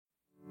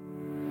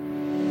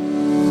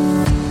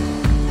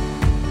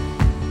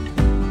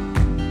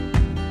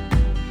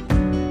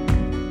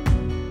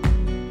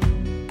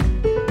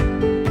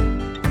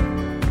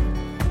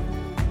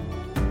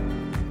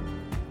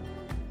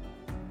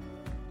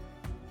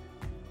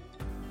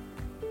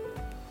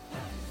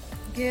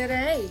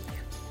G'day,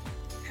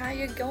 how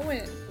you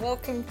going?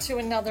 Welcome to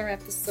another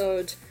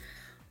episode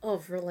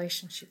of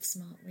Relationship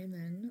Smart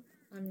Women.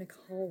 I'm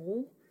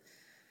Nicole.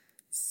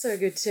 So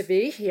good to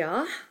be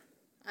here.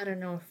 I don't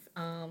know if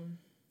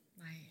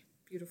my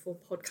beautiful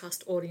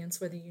podcast audience,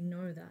 whether you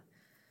know that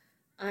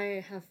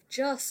I have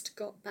just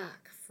got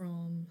back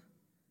from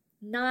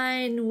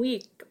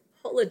 9-week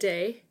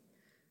holiday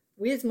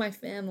with my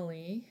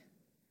family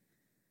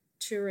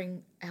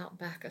touring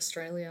Outback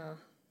Australia,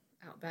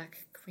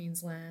 Outback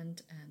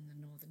Queensland and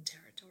the Northern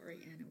Territory,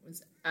 and it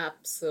was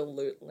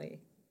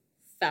absolutely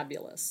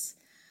fabulous.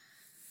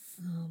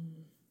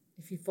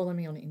 If you follow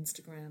me on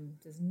Instagram,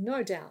 there's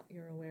no doubt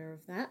you're aware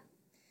of that.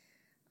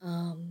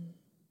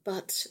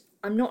 But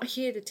I'm not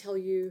here to tell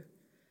you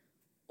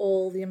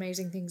all the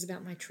amazing things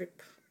about my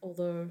trip,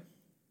 although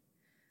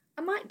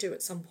I might do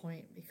at some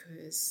point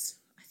because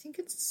I think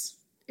it's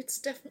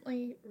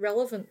definitely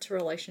relevant to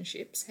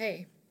relationships.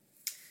 Hey.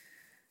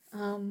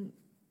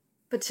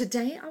 But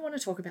today I want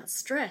to talk about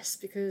stress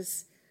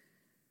because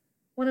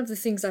one of the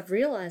things I've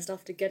realized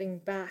after getting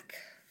back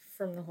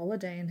from the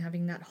holiday and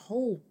having that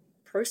whole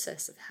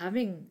process of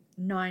having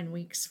 9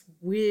 weeks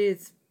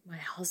with my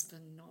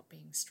husband not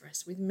being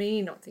stressed, with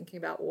me not thinking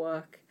about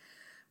work,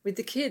 with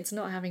the kids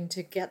not having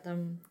to get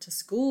them to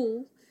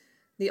school,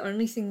 the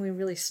only thing we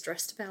really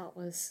stressed about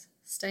was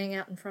staying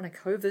out in front of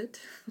COVID,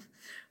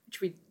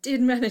 which we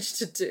did manage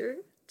to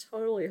do.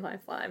 Totally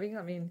high-fiving.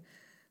 I mean,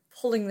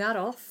 pulling that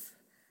off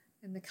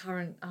in the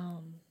current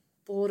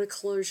border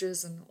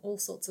closures and all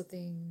sorts of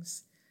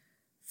things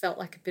felt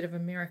like a bit of a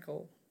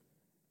miracle.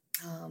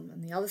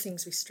 And the other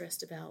things we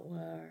stressed about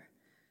were,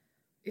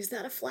 is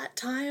that a flat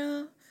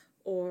tire?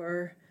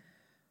 Or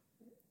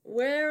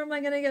where am I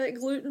going to get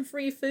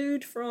gluten-free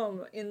food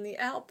from in the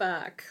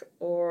Outback?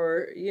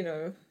 Or, you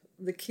know,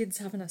 the kids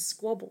having a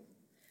squabble.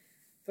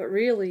 But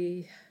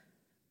really,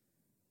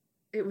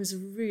 it was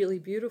really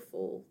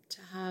beautiful to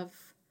have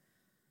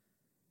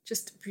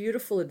just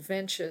beautiful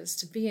adventures,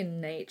 to be in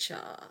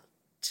nature,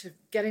 to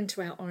get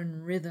into our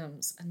own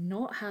rhythms and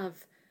not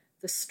have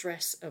the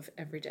stress of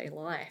everyday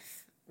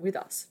life with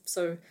us.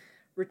 So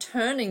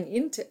returning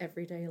into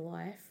everyday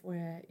life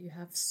where you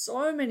have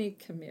so many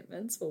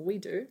commitments, well, we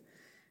do.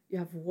 You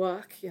have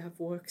work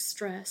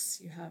stress,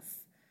 you have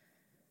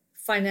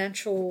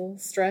financial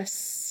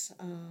stress,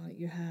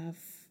 you have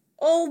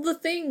all the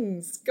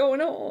things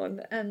going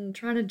on and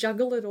trying to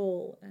juggle it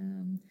all.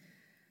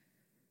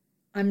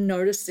 I'm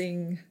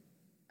noticing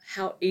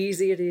how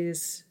easy it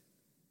is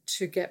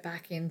to get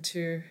back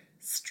into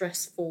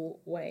stressful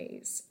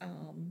ways.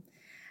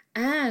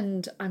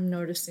 And I'm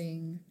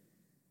noticing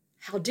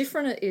how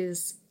different it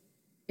is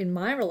in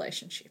my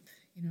relationship,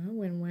 you know,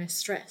 when we're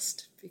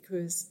stressed.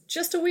 Because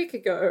just a week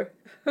ago,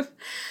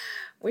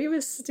 we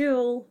were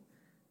still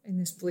in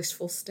this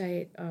blissful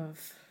state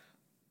of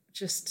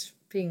just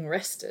being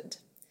rested.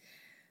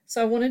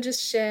 So I want to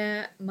just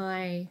share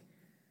my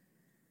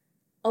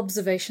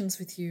observations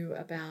with you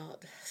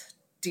about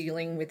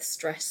dealing with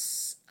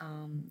stress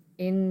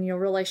in your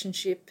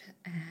relationship,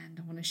 and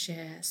I want to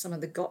share some of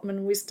the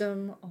Gottman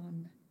wisdom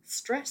on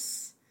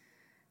stress,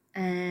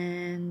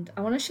 and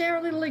I want to share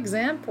a little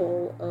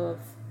example of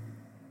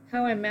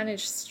how I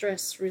managed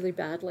stress really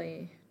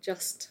badly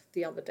just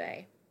the other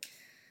day.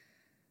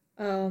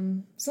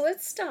 So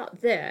let's start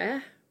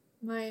there.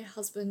 My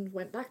husband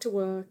went back to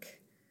work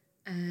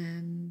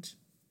and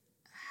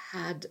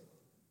had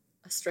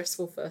a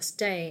stressful first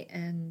day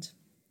and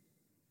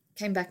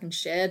came back and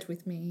shared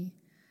with me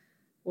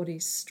what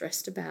he's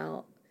stressed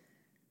about.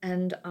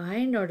 And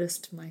I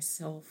noticed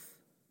myself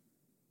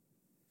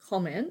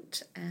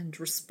comment and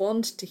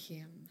respond to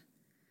him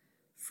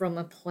from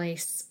a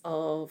place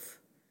of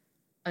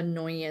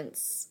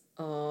annoyance,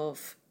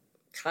 of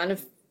kind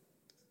of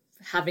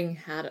having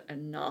had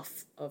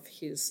enough of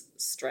his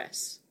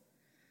stress.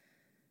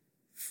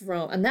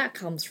 And that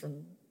comes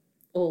from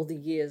all the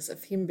years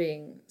of him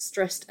being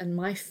stressed and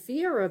my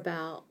fear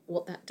about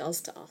what that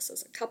does to us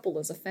as a couple,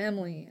 as a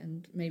family,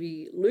 and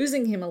maybe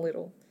losing him a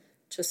little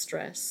to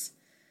stress.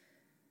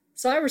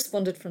 So I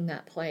responded from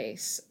that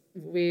place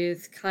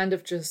with kind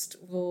of just,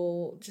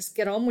 well, just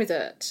get on with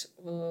it.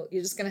 Well,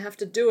 you're just going to have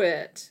to do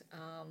it.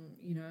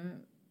 You know,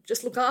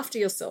 just look after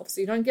yourself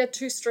so you don't get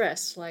too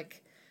stressed,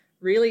 like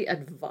really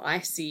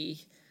advice-y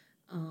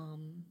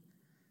kind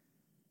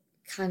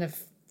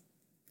of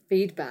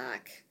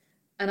feedback.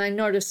 And I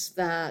noticed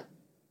that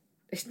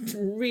it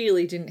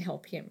really didn't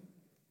help him,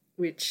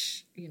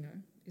 which, you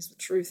know, is the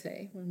truth,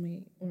 hey,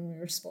 when we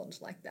respond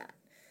like that.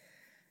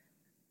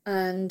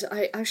 And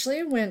I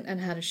actually went and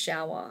had a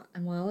shower,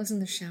 and while I was in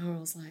the shower, I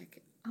was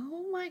like,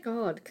 oh my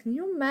God, can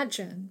you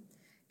imagine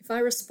if I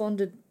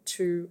responded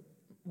to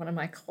one of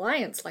my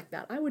clients like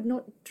that? I would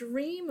not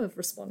dream of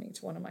responding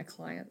to one of my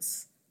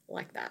clients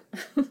like that.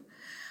 If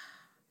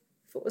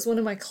it was one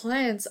of my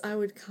clients, I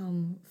would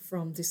come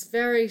from this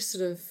very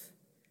sort of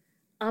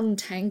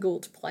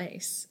untangled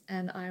place,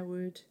 and I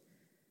would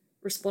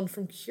respond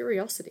from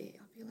curiosity.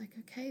 I'll be like,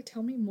 okay,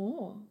 tell me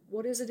more.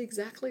 What is it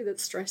exactly that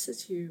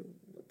stresses you?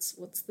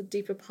 What's the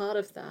deeper part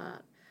of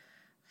that?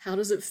 How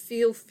does it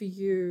feel for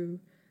you?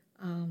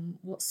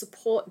 What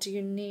support do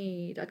you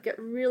need? I'd get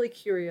really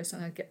curious,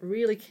 and I'd get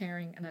really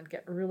caring, and I'd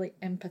get really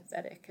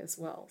empathetic as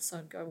well. So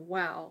I'd go,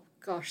 wow,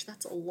 gosh,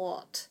 that's a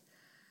lot.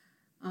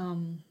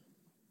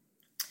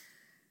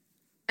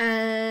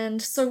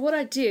 And so what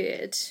I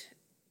did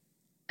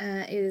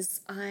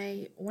is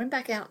I went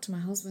back out to my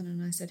husband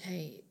and I said,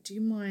 hey, do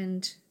you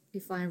mind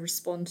if I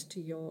respond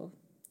to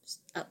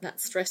that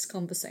stress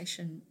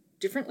conversation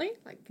differently?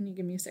 Like, can you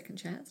give me a second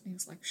chance? And he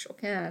was like, sure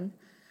can.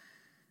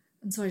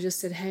 And so I just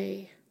said,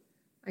 hey,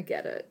 I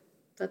get it.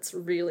 That's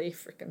really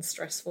freaking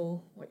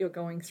stressful, what you're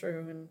going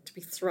through, and to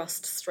be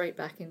thrust straight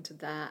back into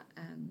that.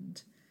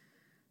 And,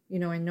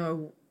 I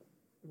know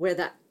where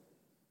that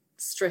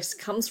stress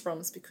comes from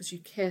is because you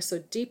care so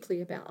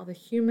deeply about other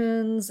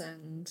humans,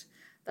 and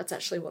that's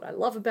actually what I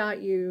love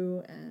about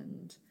you.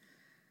 And,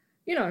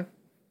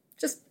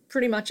 just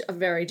pretty much a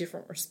very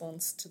different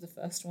response to the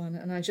first one.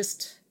 And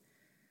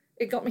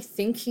it got me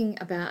thinking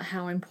about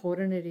how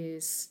important it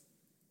is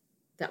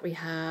that we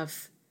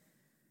have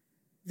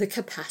the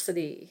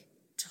capacity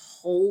to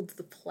hold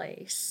the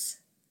place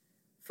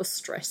for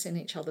stress in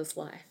each other's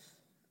life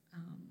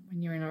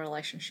when you're in a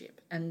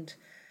relationship. And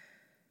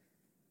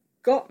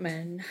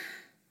Gottman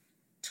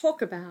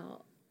talk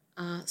about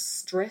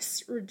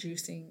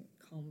stress-reducing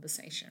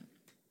conversation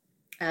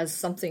as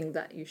something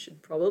that you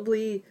should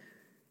probably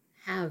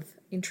have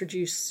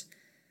introduced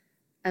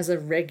as a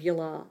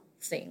regular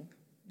thing.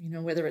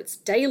 Whether it's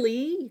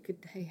daily, you could,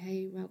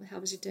 hey, well, how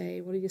was your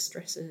day? What are your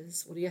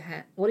stresses? What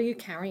are you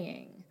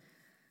carrying?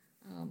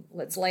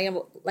 Let's lay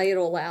it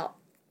all out.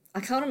 I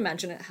can't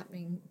imagine it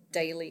happening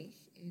daily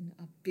in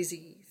a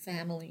busy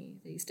family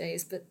these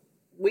days, but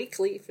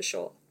weekly for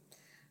sure,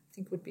 I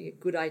think would be a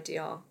good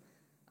idea.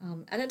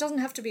 And it doesn't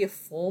have to be a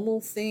formal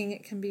thing.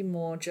 It can be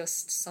more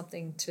just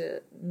something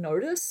to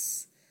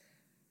notice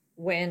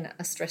when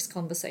a stress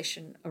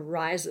conversation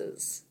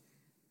arises,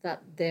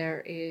 that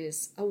there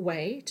is a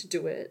way to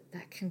do it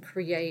that can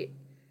create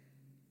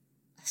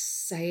a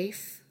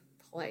safe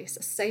place,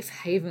 a safe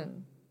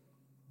haven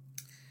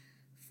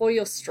for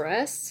your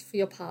stress, for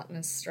your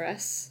partner's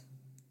stress,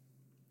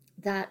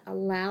 that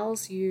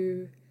allows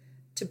you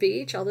to be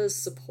each other's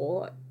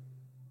support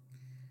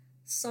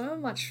so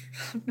much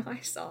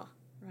nicer,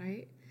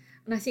 right?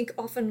 And I think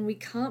often we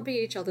can't be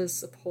each other's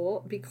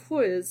support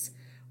because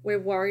we're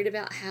worried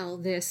about how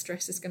their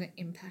stress is going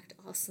to impact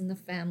us and the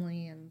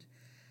family, and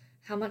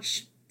how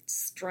much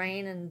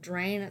strain and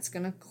drain it's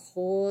going to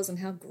cause, and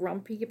how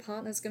grumpy your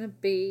partner's going to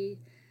be.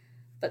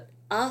 But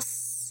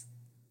us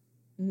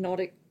not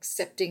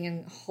accepting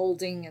and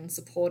holding and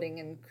supporting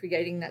and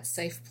creating that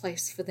safe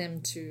place for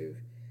them to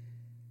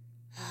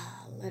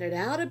let it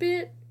out a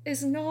bit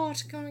is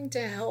not going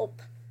to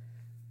help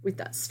with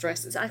that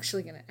stress. It's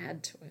actually going to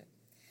add to it.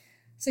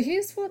 So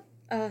here's what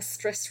a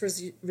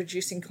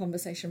stress-reducing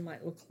conversation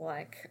might look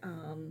like.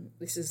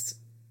 This is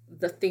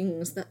the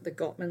things that the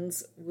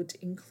Gottmans would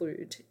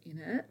include in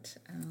it.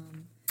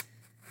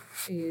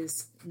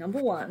 Is number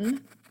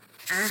one,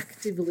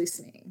 active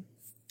listening.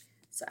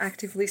 So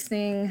active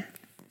listening,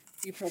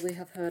 you probably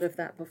have heard of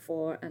that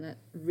before, and it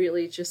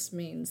really just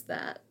means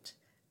that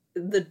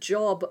the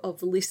job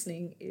of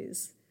listening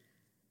is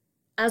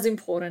as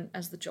important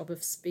as the job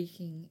of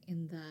speaking,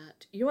 in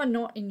that you are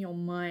not in your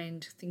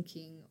mind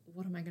thinking,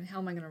 how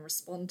am I going to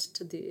respond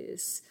to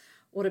this?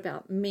 What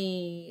about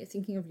me?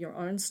 Thinking of your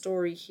own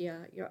story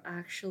here. You're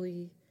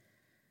actually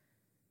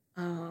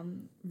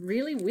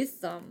really with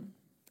them,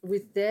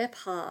 with their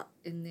part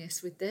in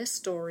this, with their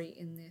story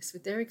in this,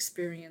 with their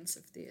experience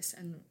of this,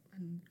 and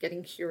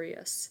getting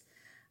curious.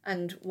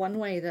 And one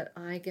way that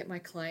I get my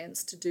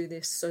clients to do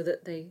this so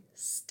that they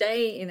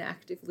stay in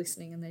active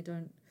listening and they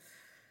don't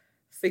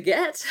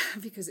forget,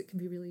 because it can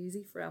be really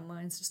easy for our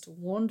minds just to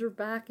wander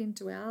back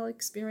into our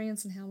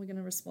experience and how we're going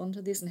to respond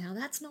to this and how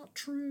that's not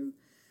true.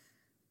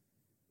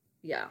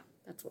 Yeah,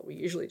 that's what we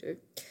usually do.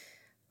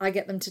 I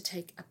get them to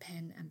take a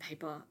pen and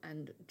paper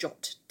and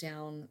jot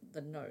down the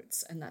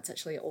notes, and that's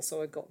actually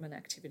also a Gottman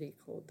activity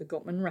called the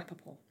Gottman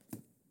Rapport.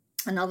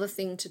 Another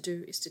thing to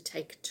do is to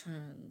take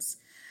turns.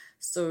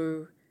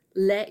 So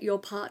let your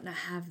partner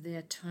have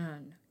their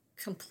turn,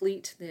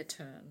 complete their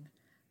turn,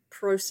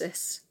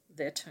 process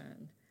their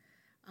turn.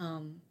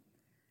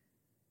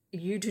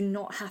 You do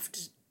not have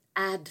to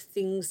add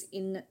things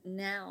in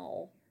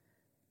now.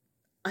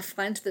 I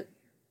find that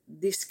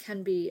this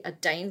can be a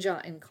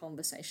danger in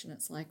conversation.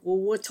 It's like, well,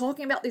 we're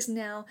talking about this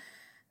now,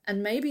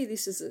 and maybe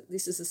this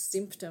is a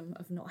symptom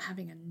of not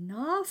having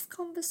enough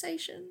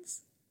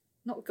conversations,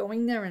 not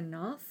going there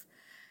enough,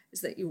 is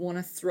that you want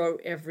to throw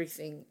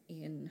everything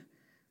in.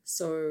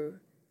 So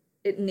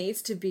it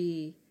needs to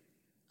be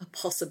a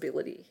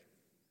possibility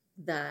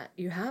that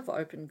you have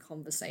open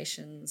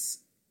conversations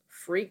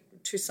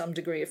to some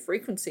degree of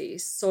frequency,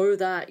 so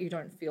that you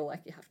don't feel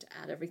like you have to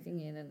add everything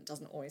in and it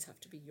doesn't always have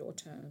to be your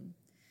turn.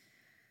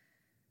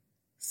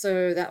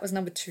 So that was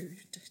number 2,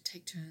 to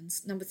take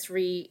turns. Number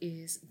 3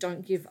 is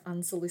don't give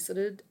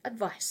unsolicited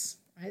advice,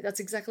 right? That's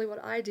exactly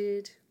what I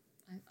did.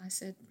 I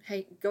said,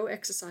 hey, go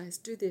exercise,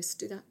 do this,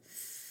 do that.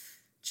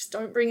 Just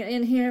don't bring it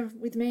in here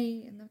with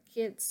me and the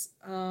kids.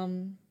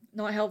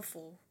 Not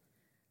helpful.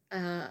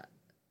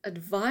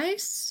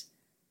 Advice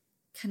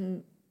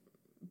can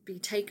be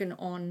taken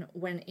on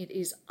when it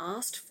is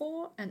asked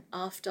for and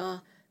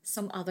after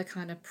some other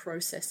kind of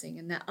processing.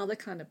 And that other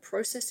kind of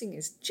processing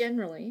is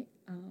generally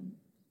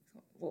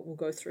what we'll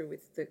go through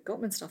with the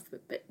Gottman stuff,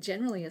 but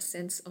generally a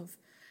sense of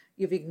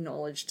you've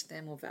acknowledged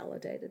them or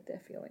validated their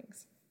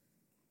feelings.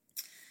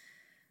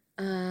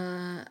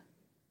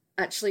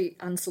 Actually,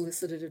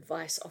 unsolicited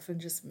advice often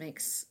just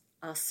makes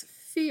us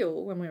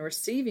feel, when we're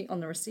on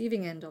the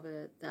receiving end of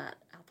it, that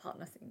our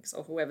partner thinks,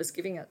 or whoever's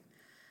giving it,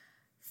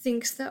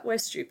 thinks that we're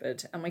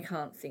stupid and we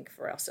can't think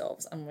for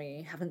ourselves and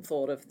we haven't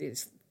thought of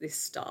this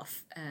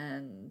stuff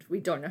and we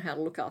don't know how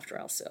to look after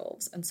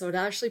ourselves. And so it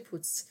actually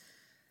puts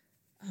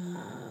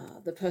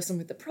the person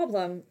with the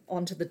problem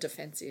onto the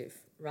defensive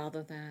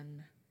rather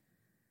than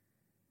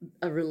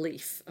a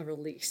release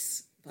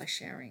by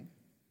sharing.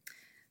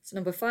 So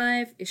number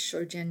 5 is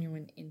show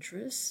genuine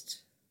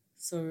interest.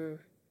 So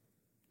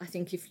I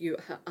think if you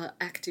are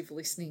active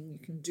listening, you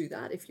can do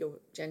that if you're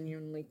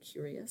genuinely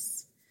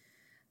curious.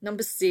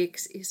 Number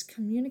 6 is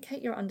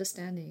communicate your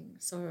understanding.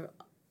 So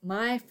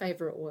my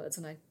favorite words,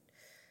 and I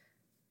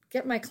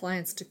get my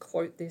clients to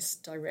quote this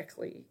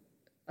directly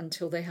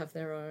until they have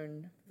their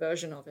own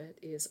version of it,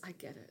 is I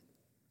get it.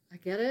 I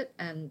get it,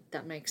 and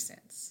that makes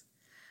sense.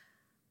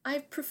 I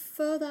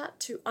prefer that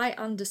to I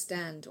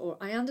understand, or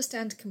I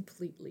understand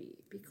completely,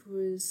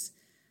 because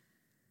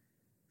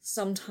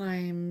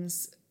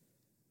sometimes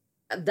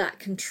that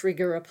can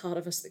trigger a part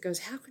of us that goes,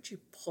 how could you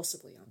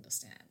possibly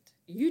understand?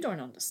 You don't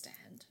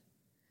understand.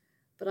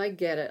 But I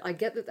get it. I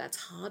get that that's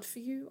hard for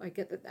you. I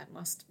get that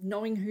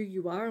knowing who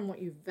you are and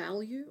what you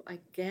value, I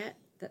get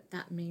that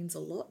that means a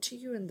lot to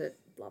you and that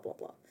blah, blah,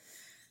 blah,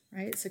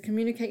 right? So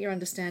communicate your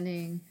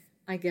understanding.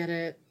 I get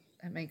it.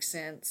 That makes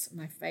sense.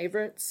 My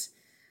favorites.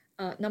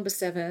 Number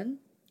 7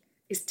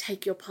 is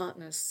take your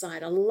partner's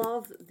side. I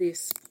love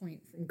this point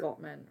from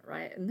Gottman,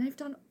 right? And they've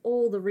done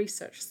all the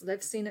research. So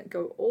they've seen it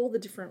go all the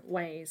different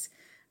ways.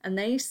 And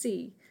they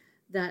see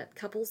that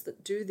couples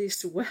that do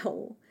this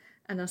well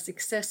and are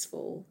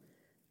successful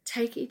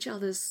take each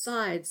other's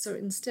side. So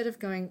instead of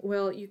going,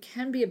 well, you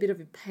can be a bit of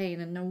a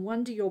pain and no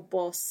wonder your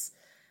boss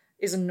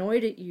is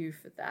annoyed at you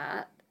for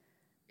that,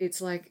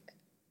 it's like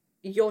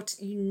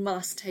you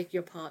must take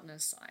your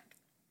partner's side.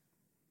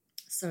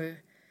 So,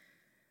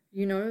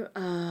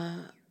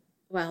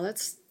 wow,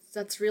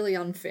 that's really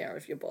unfair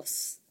if your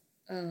boss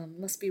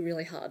must be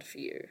really hard for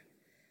you.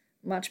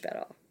 Much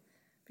better.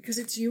 Because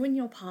it's you and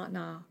your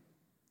partner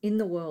in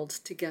the world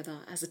together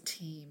as a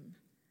team.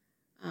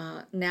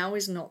 Now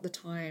is not the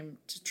time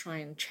to try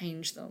and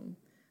change them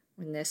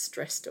when they're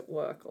stressed at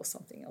work or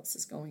something else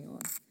is going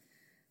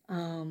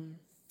on.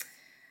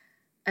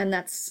 And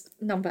that's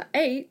number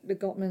 8, the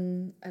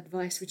Gottman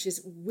advice, which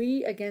is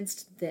we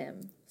against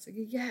them. So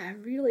yeah,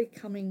 really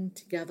coming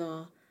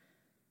together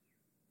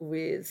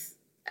with,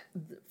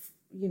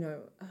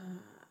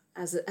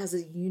 as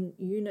a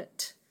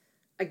unit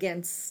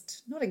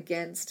against, not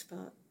against,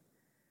 but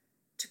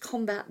to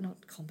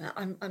not combat.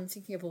 I'm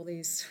thinking of all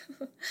these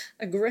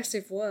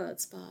aggressive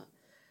words, but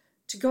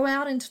to go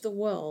out into the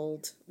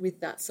world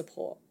with that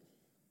support.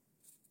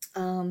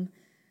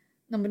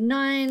 Number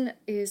 9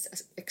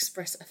 is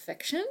express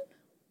affection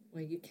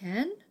where you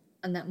can,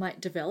 and that might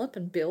develop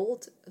and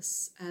build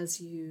as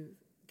you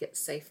get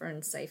safer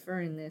and safer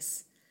in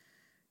this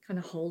kind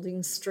of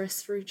holding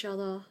stress for each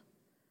other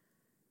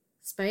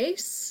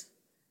space.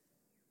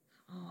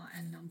 Oh,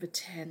 and number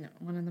 10,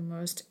 one of the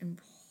most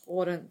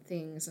important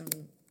things,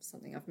 and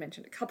something I've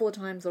mentioned a couple of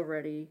times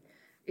already,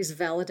 is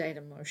validate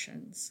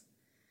emotions.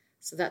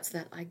 So that's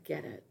that I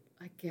get it.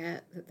 I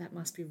get that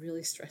must be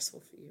really stressful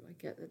for you. I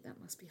get that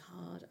must be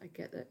hard. I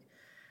get that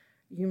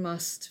you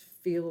must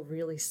feel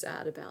really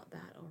sad about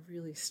that or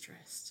really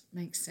stressed.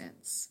 Makes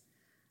sense.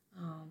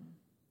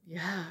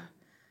 Yeah.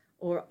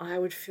 Or I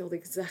would feel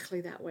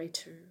exactly that way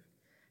too.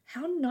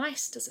 How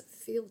nice does it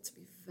feel to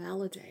be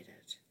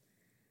validated?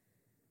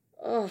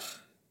 Oh,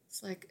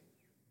 it's like,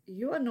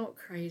 you are not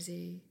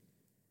crazy.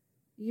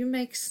 You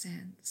make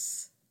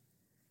sense.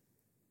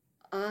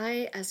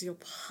 I, as your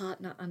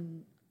partner,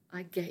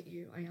 I get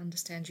you. I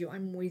understand you.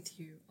 I'm with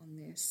you on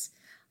this.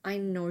 I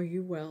know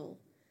you well.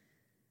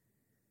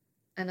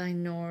 And I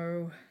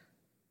know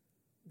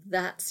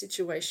that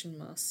situation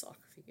must suck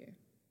for you.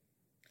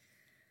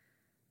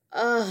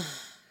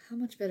 How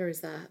much better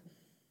is that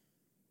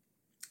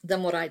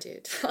than what I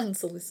did?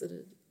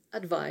 Unsolicited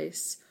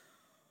advice.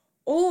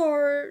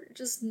 Or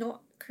just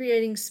not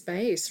creating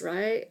space,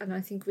 right? And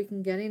I think we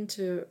can get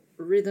into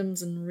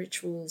rhythms and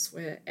rituals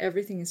where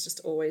everything is just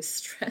always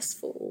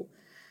stressful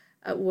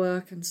at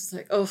work, and it's just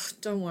like, oh,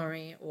 don't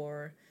worry,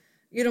 or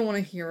you don't want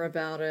to hear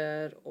about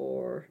it,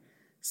 or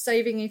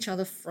saving each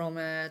other from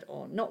it,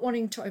 or not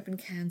wanting to open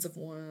cans of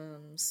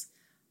worms,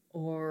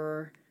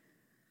 or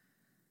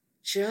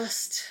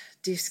just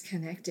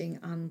disconnecting,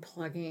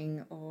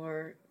 unplugging,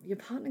 or your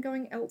partner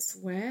going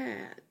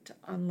elsewhere to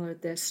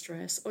unload their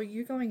stress, or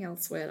you going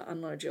elsewhere to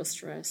unload your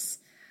stress,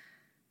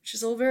 which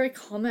is all very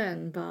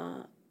common,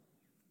 but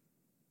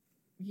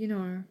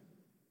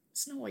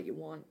it's not what you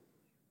want.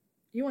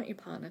 You want your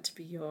partner to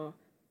be your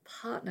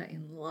partner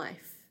in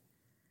life,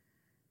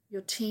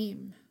 your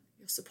team,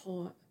 your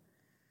support.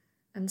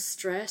 And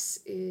stress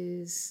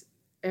is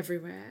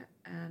everywhere,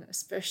 and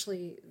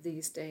especially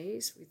these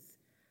days with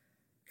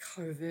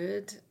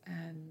COVID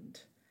and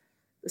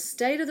the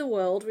state of the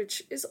world,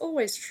 which is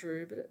always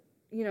true, but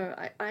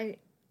I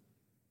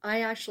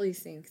actually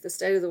think the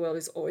state of the world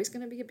is always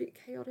going to be a bit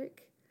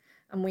chaotic,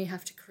 and we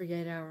have to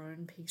create our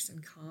own peace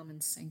and calm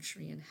and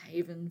sanctuary and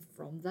haven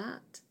from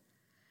that.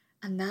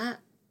 And that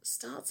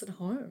starts at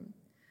home.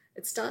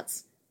 It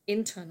starts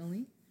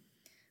internally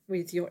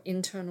with your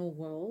internal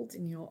world,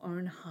 in your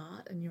own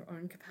heart and your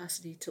own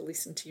capacity to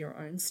listen to your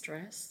own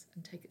stress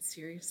and take it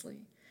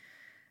seriously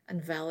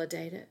and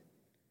validate it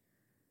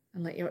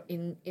and let your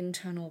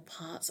internal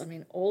parts,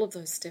 all of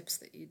those steps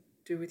that you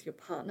do with your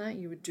partner,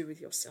 you would do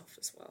with yourself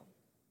as well.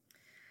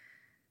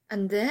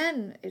 And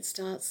then it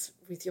starts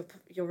with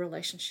your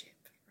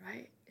relationship,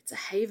 right? It's a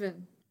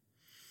haven.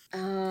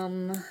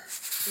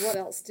 What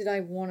else did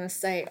I want to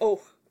say?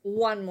 Oh,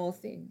 one more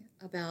thing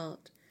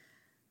about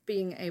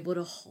being able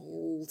to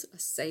hold a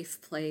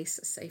safe place,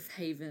 a safe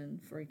haven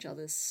for each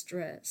other's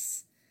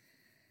stress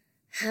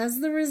has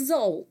the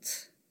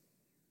result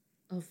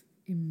of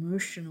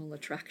emotional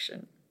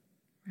attraction,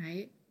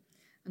 right?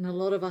 And a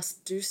lot of us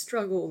do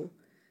struggle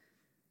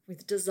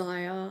with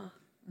desire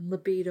and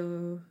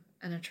libido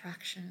and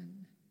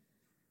attraction.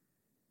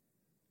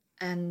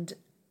 And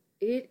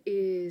it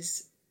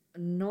is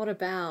not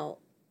about,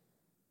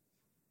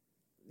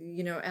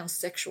 our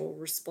sexual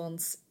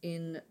response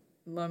in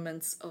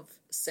moments of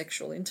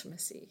sexual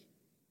intimacy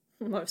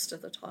most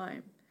of the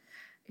time.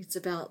 It's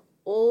about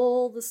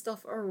all the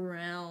stuff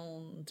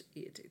around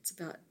it. It's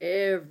about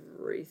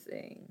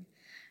everything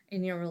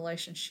in your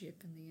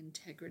relationship and the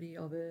integrity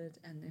of it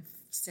and the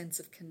sense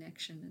of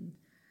connection.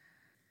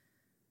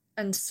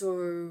 And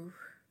so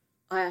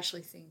I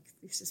actually think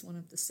this is one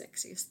of the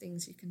sexiest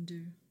things you can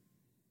do.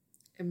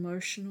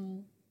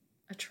 Emotional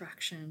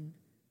attraction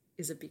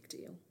is a big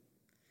deal.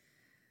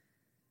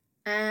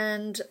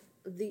 And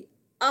the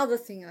other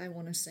thing I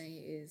want to say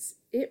is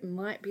it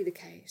might be the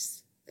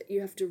case that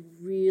you have to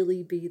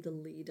really be the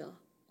leader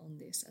on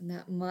this, and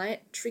that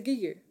might trigger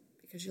you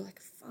because you're like,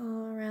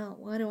 far out,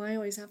 why do I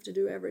always have to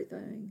do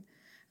everything?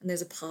 And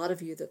there's a part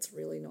of you that's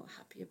really not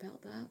happy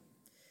about that.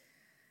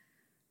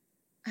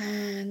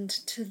 And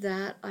to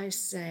that I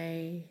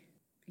say,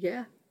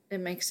 yeah, it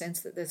makes sense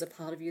that there's a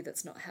part of you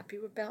that's not happy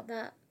about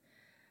that.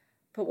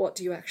 But what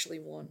do you actually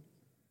want?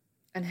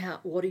 And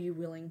what are you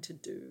willing to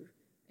do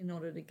in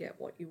order to get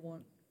what you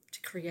want,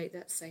 to create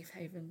that safe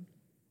haven?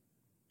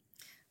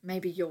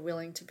 Maybe you're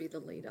willing to be the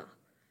leader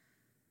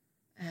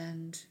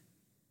and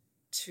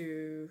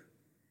to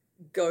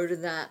go to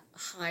that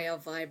higher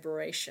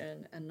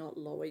vibration and not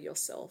lower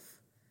yourself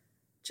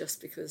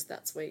just because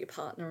that's where your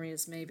partner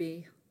is,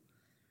 maybe.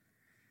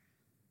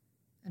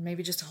 And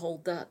maybe just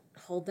hold that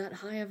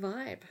higher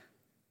vibe.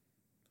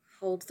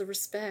 Hold the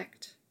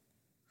respect.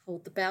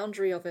 Hold the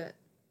boundary of it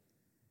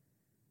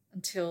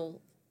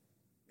until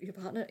your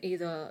partner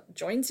either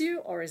joins you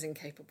or is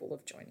incapable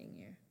of joining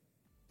you.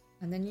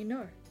 And then you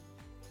know.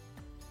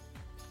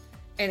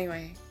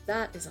 Anyway,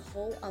 that is a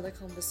whole other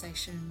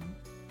conversation.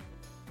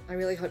 I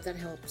really hope that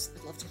helps.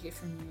 I'd love to hear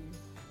from you.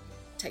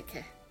 Take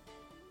care.